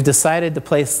 well, we've decided to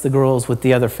place the girls with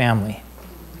the other family.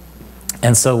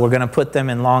 And so we're going to put them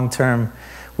in long-term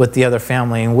with the other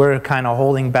family, and we're kind of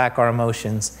holding back our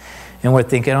emotions, and we're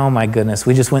thinking, oh my goodness,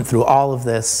 we just went through all of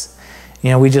this.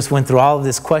 You know, we just went through all of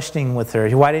this questioning with her.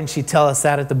 Why didn't she tell us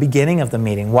that at the beginning of the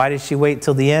meeting? Why did she wait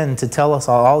till the end to tell us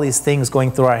all these things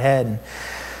going through our head? And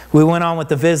we went on with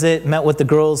the visit, met with the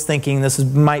girls, thinking this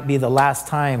might be the last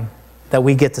time that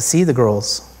we get to see the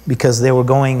girls because they were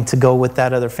going to go with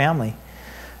that other family.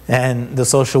 And the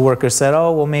social worker said,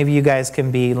 oh, well, maybe you guys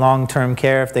can be long-term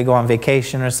care if they go on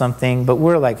vacation or something. But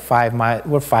we're like 5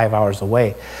 hours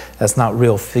away. That's not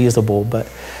real feasible.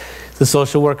 But the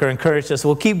social worker encouraged us,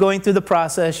 we'll keep going through the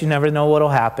process. You never know what will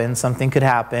happen. Something could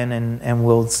happen.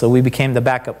 So we became the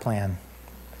backup plan.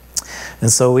 And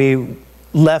so we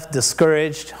left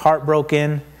discouraged,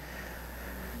 heartbroken,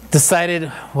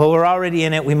 decided, well, we're already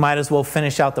in it. We might as well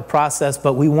finish out the process.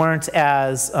 But we weren't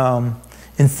as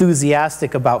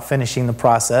enthusiastic about finishing the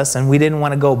process, and we didn't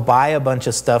want to go buy a bunch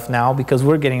of stuff now because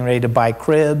we're getting ready to buy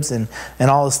cribs and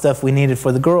all the stuff we needed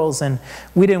for the girls, and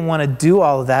we didn't want to do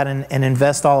all of that and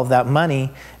invest all of that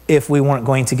money if we weren't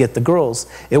going to get the girls.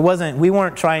 We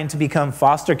weren't trying to become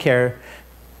foster care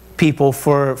people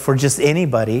for just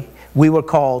anybody. We were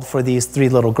called for these 3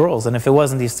 little girls, and if it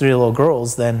wasn't these 3 little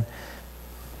girls, then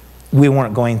we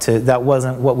weren't going to, that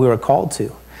wasn't what we were called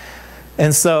to.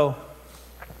 And so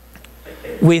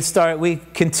we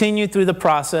continued through the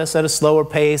process at a slower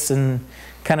pace and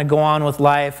kind of go on with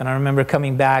life. And I remember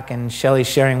coming back and Shelly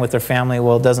sharing with her family,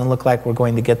 well, it doesn't look like we're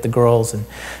going to get the girls. And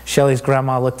Shelly's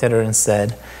grandma looked at her and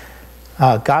said,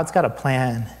 God's got a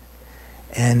plan.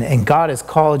 And God has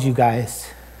called you guys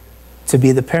to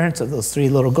be the parents of those 3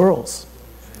 little girls.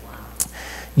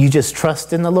 You just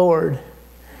trust in the Lord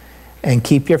and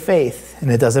keep your faith. And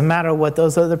it doesn't matter what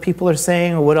those other people are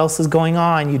saying or what else is going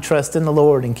on. You trust in the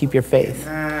Lord and keep your faith.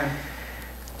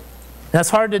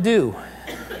 That's hard to do.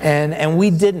 And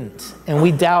we didn't. And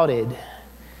we doubted.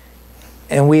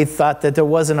 And we thought that there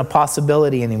wasn't a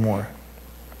possibility anymore.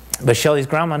 But Shelly's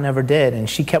grandma never did. And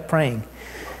she kept praying.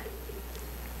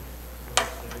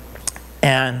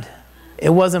 And it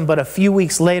wasn't but a few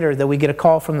weeks later that we get a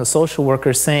call from the social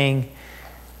worker saying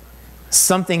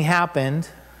something happened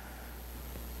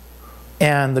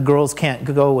and the girls can't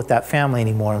go with that family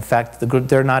anymore. In fact,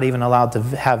 they're not even allowed to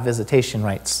have visitation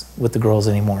rights with the girls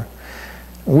anymore.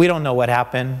 We don't know what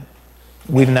happened.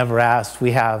 We've never asked.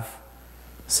 We have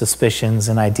suspicions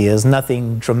and ideas.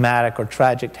 Nothing dramatic or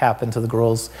tragic happened to the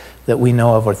girls that we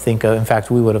know of or think of. In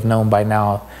fact, we would have known by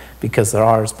now because they're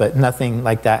ours, but nothing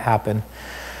like that happened.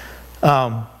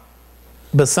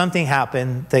 But something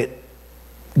happened that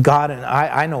God, and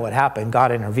I know what happened.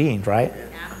 God intervened, right?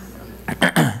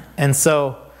 Yeah. And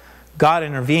so God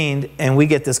intervened, and we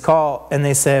get this call, and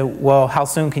they say, well, how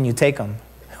soon can you take them?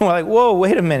 And we're like, whoa,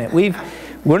 wait a minute.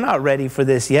 We're not ready for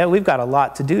this yet. We've got a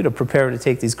lot to do to prepare to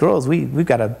take these girls. We've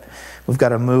got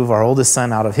to move our oldest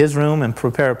son out of his room and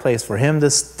prepare a place for him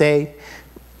to stay.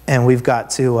 And we've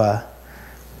got to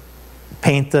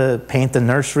paint the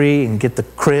nursery and get the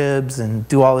cribs and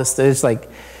do all this stuff.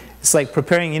 It's like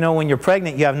preparing, when you're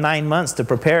pregnant, you have 9 months to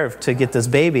prepare to get this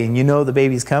baby, and the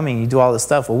baby's coming, you do all this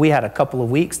stuff. Well, we had a couple of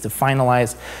weeks to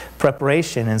finalize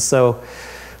preparation, and so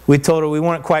we told her we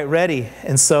weren't quite ready.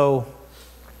 And so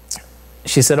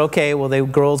she said, okay, well, the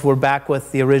girls were back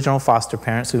with the original foster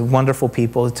parents, who were wonderful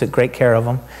people, who took great care of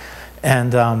them.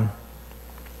 And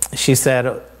she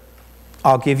said,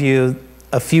 I'll give you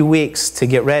a few weeks to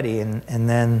get ready, and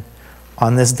then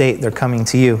On this date, they're coming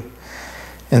to you.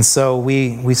 And so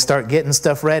we start getting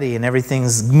stuff ready, and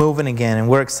everything's moving again, and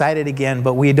we're excited again,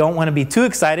 but we don't want to be too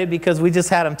excited because we just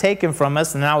had them taken from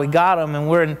us, and now we got them, and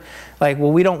we're like,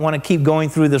 well, we don't want to keep going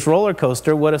through this roller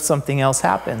coaster. What if something else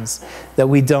happens, that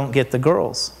we don't get the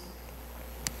girls?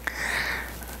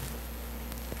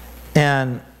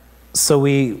 And so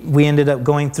we ended up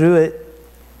going through it,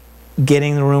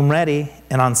 getting the room ready,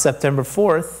 and on September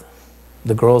 4th,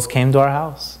 the girls came to our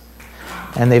house.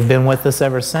 And they've been with us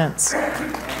ever since.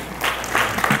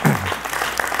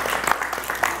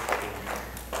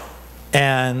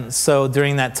 And so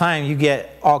during that time, you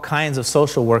get all kinds of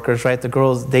social workers, right? The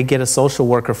girls, they get a social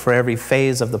worker for every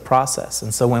phase of the process.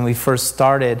 And so when we first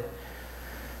started,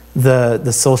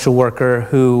 the social worker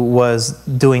who was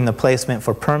doing the placement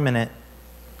for permanent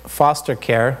foster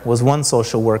care was one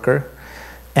social worker.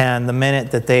 And the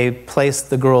minute that they placed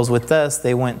the girls with us,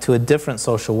 they went to a different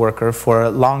social worker for a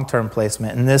long-term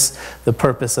placement. And the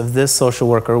purpose of this social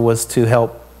worker was to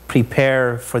help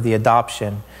prepare for the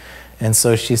adoption. And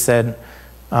so she said,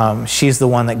 she's the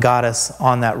one that got us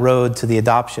on that road to the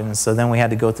adoption. And so then we had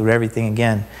to go through everything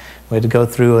again. We had to go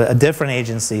through a different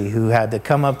agency who had to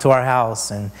come up to our house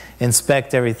and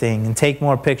inspect everything and take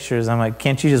more pictures. I'm like,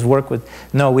 can't you just work with...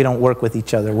 No, we don't work with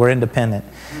each other. We're independent.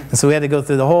 And so we had to go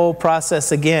through the whole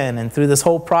process again. And through this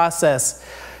whole process,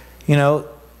 you know,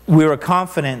 we were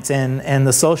confident, and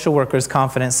the social worker's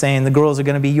confident, saying the girls are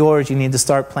going to be yours. You need to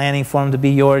start planning for them to be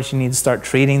yours. You need to start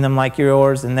treating them like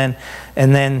yours. And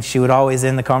then she would always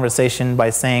end the conversation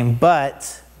by saying,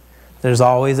 but there's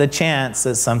always a chance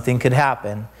that something could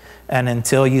happen. And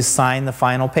until you sign the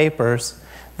final papers,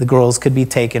 the girls could be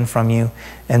taken from you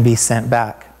and be sent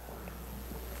back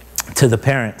to the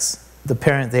parents.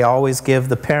 They always give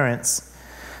the parents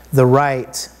the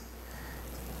right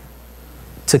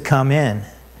to come in.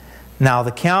 Now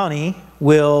the county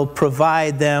will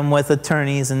provide them with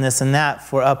attorneys and this and that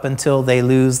for up until they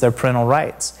lose their parental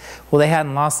rights. Well, they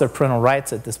hadn't lost their parental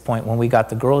rights at this point when we got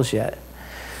the girls yet.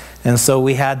 And so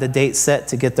we had the date set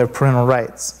to get their parental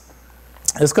rights.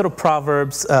 Let's go to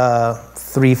Proverbs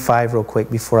 3:5 real quick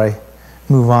before I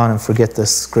move on and forget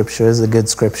this scripture. This is a good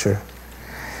scripture.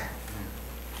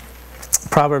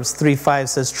 Proverbs 3:5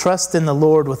 says, trust in the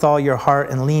Lord with all your heart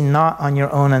and lean not on your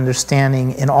own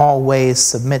understanding. In all ways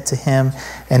submit to Him,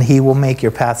 and He will make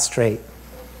your path straight.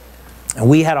 And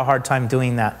we had a hard time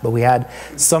doing that, but we had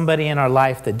somebody in our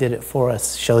life that did it for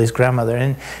us, Shelly's grandmother.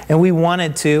 And we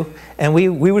wanted to, and we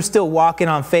were still walking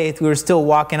on faith. We were still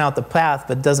walking out the path,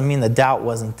 but it doesn't mean the doubt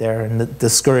wasn't there, and the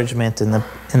discouragement and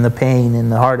the pain and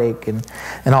the heartache and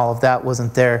all of that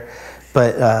wasn't there.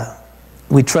 But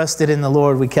we trusted in the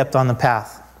Lord. We kept on the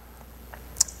path.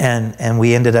 And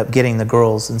we ended up getting the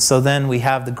girls. And so then we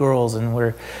have the girls,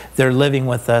 and they're living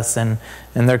with us, and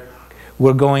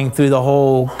we're going through the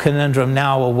whole conundrum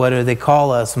now. Well, what do they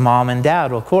call us? Mom and Dad,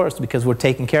 well, of course, because we're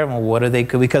taking care of them. What are they?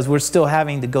 Because we're still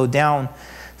having to go down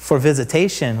for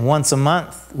visitation once a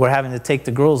month. We're having to take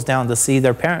the girls down to see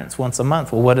their parents once a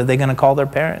month. Well, what are they going to call their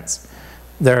parents?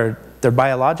 Their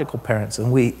biological parents.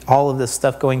 And all of this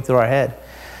stuff going through our head.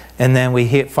 And then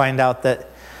we find out that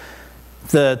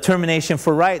the termination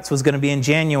for rights was going to be in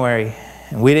January.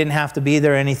 And we didn't have to be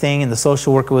there or anything, and the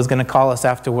social worker was going to call us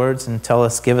afterwards and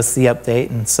give us the update.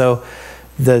 And so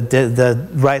the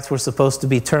rights were supposed to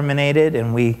be terminated,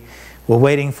 and we were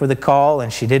waiting for the call,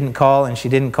 and she didn't call, and she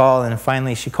didn't call, and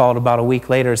finally she called about a week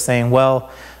later saying, well,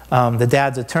 the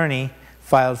dad's attorney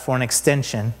filed for an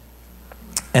extension.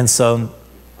 And so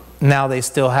now they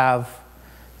still have,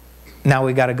 now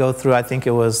we got to go through, I think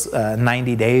it was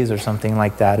 90 days or something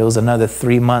like that. It was another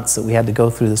 3 months that we had to go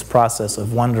through this process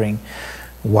of wondering,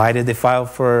 why did they file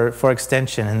for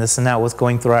extension, and this and that was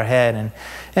going through our head. And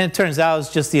it turns out it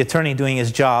was just the attorney doing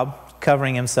his job,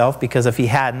 covering himself, because if he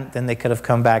hadn't, then they could have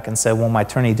come back and said, well, my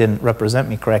attorney didn't represent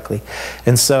me correctly.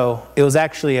 And so it was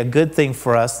actually a good thing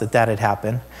for us that had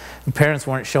happened. The parents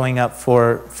weren't showing up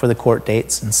for the court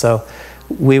dates, and so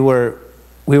we were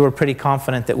pretty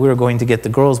confident that we were going to get the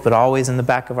girls, but always in the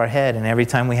back of our head. And every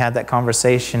time we had that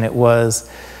conversation, it was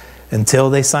until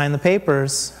they signed the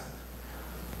papers,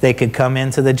 they could come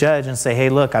into the judge and say, hey,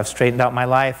 look, I've straightened out my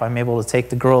life. I'm able to take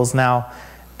the girls now.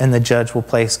 And the judge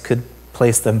could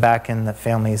place them back in the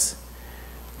family's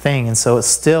thing. And so it's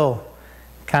still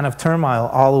kind of turmoil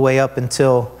all the way up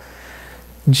until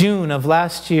June of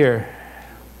last year.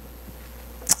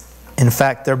 In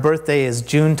fact, their birthday is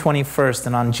June 21st,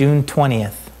 and on June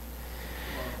 20th,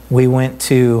 we went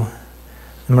to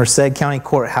the Merced County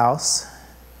Courthouse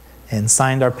and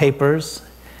signed our papers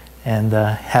and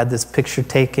had this picture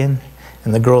taken,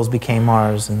 and the girls became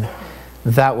ours. And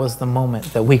that was the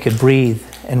moment that we could breathe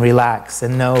and relax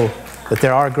and know But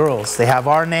there are girls. They have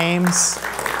our names.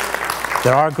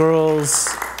 There are girls.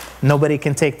 Nobody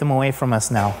can take them away from us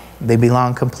now. They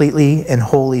belong completely and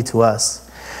wholly to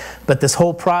us. But this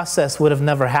whole process would have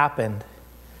never happened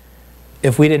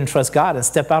if we didn't trust God and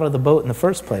step out of the boat in the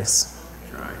first place.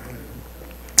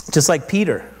 Just like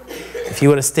Peter. If he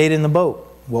would have stayed in the boat,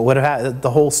 what would have happened?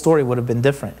 The whole story would have been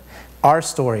different. Our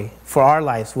story for our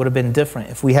lives would have been different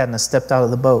if we hadn't have stepped out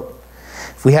of the boat.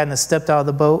 If we hadn't have stepped out of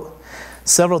the boat,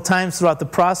 several times throughout the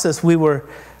process we were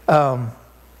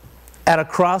at a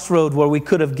crossroad where we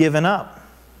could have given up.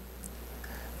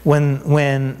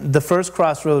 When the first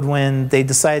crossroad, when they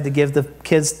decided to give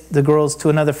the girls to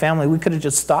another family, we could have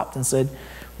just stopped and said,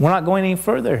 we're not going any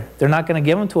further. They're not going to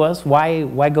give them to us.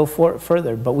 Why go for it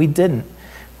further? But we didn't.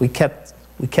 We kept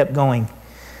going.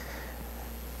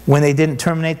 When they didn't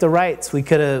terminate the rights, we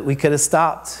could have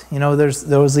stopped. You know,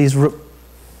 there was these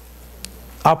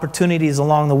opportunities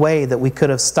along the way that we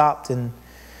could have stopped and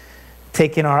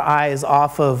taken our eyes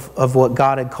off of what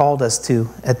God had called us to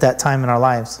at that time in our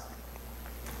lives.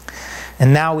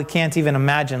 And now we can't even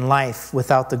imagine life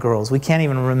without the girls. We can't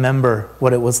even remember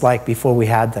what it was like before we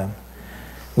had them.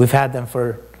 We've had them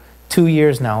for 2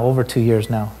 years now, over 2 years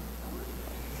now.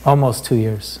 Almost 2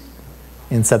 years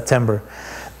in September.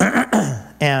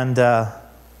 And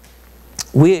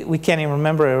we can't even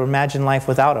remember or imagine life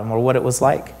without them or what it was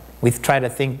like. We've tried to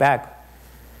think back,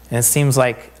 and it seems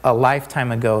like a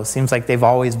lifetime ago. It seems like they've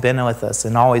always been with us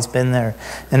and always been there.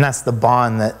 And that's the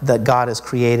bond that God has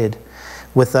created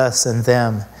with us and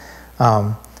them.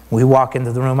 We walk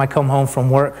into the room. I come home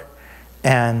from work,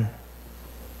 and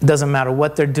it doesn't matter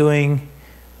what they're doing,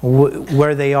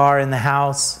 where they are in the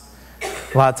house.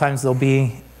 A lot of times they'll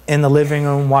be in the living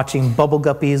room watching Bubble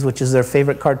Guppies, which is their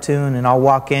favorite cartoon, and I'll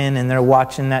walk in and they're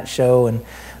watching that show, and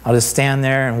I'll just stand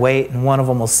there and wait, and one of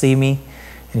them will see me,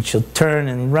 and she'll turn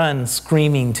and run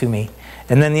screaming to me.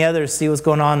 And then the others see what's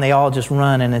going on, they all just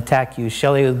run and attack you.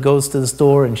 Shelly goes to the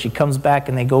store and she comes back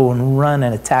and they go and run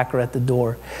and attack her at the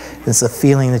door. It's a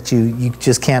feeling that you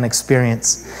just can't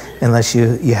experience unless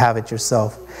you have it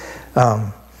yourself.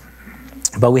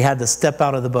 But we had to step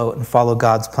out of the boat and follow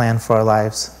God's plan for our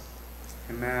lives.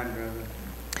 Amen, brother.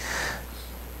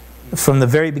 From the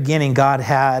very beginning, God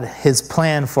had His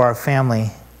plan for our family,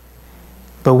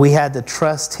 but we had to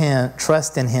trust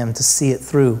in Him to see it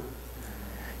through.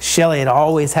 Shelly had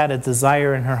always had a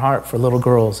desire in her heart for little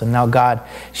girls, and now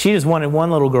she just wanted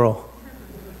one little girl,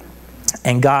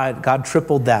 and God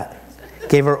tripled that,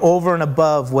 gave her over and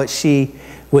above what she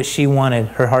wanted,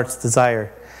 her heart's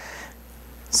desire.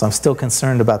 So I'm still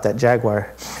concerned about that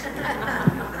Jaguar.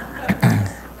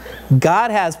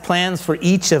 God has plans for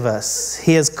each of us.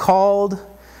 He has called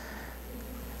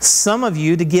some of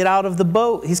you to get out of the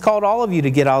boat. He's called all of you to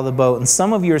get out of the boat. And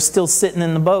some of you are still sitting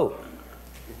in the boat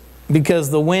because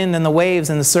the wind and the waves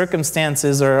and the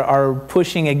circumstances are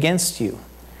pushing against you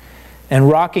and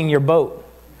rocking your boat.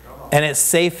 And it's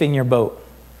safe in your boat.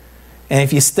 And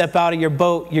if you step out of your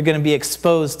boat, you're going to be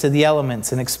exposed to the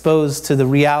elements and exposed to the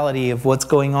reality of what's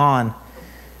going on.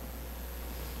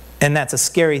 And that's a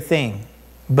scary thing.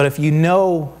 But if you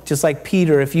know, just like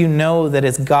Peter, if you know that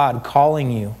it's God calling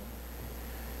you,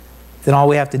 then all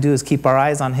we have to do is keep our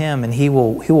eyes on Him, and He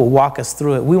will walk us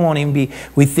through it.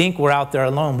 We think we're out there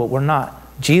alone, but we're not.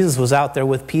 Jesus was out there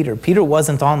with Peter. Peter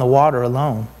wasn't on the water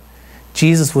alone.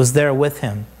 Jesus was there with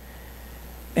him.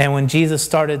 And when Peter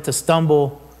started to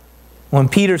stumble,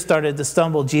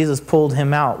 Jesus pulled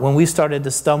him out. When we started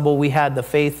to stumble, we had the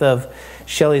faith of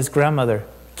Shelly's grandmother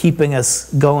keeping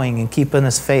us going and keeping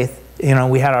us faith. You know,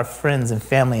 we had our friends and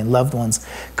family and loved ones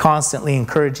constantly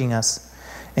encouraging us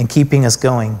and keeping us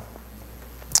going.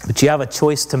 But you have a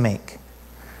choice to make.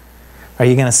 Are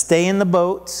you going to stay in the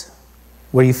boat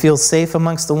where you feel safe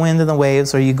amongst the wind and the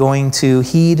waves, or are you going to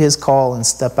heed His call and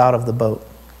step out of the boat?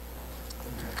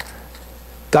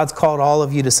 God's called all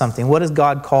of you to something. What has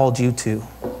God called you to?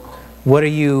 What are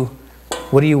you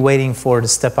waiting for to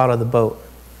step out of the boat?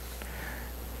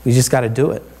 We just got to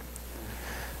do it.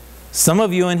 Some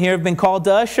of you in here have been called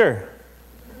to usher,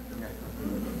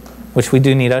 which we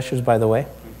do need ushers, by the way.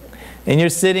 And you're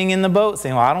sitting in the boat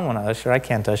saying, well, I don't want to usher. I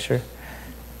can't usher.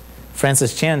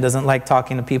 Francis Chan doesn't like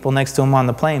talking to people next to him on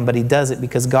the plane, but he does it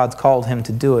because God's called him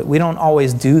to do it. We don't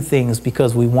always do things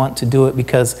because we want to do it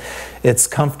because it's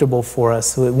comfortable for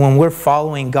us. When we're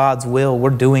following God's will,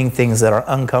 we're doing things that are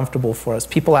uncomfortable for us.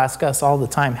 People ask us all the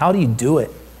time, how do you do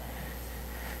it?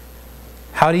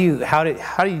 How do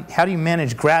you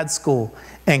manage grad school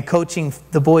and coaching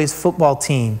the boys' football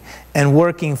team and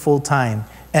working full-time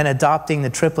and adopting the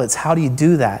triplets? How do you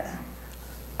do that?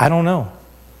 I don't know.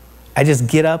 I just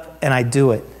get up and I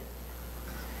do it.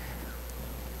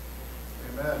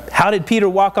 Amen. How did Peter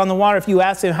walk on the water? If you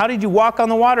ask him, how did you walk on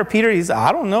the water, Peter? He's,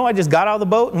 I don't know. I just got out of the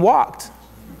boat and walked.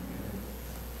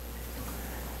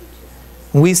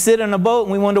 We sit in a boat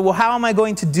and we wonder, well, how am I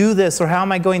going to do this or how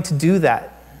am I going to do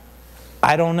that?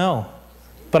 I don't know.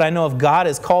 But I know if God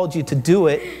has called you to do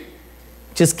it,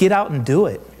 just get out and do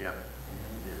it. Yeah.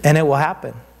 And it will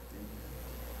happen.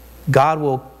 God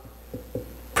will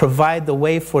provide the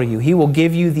way for you. He will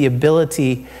give you the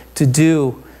ability to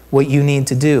do what you need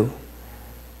to do.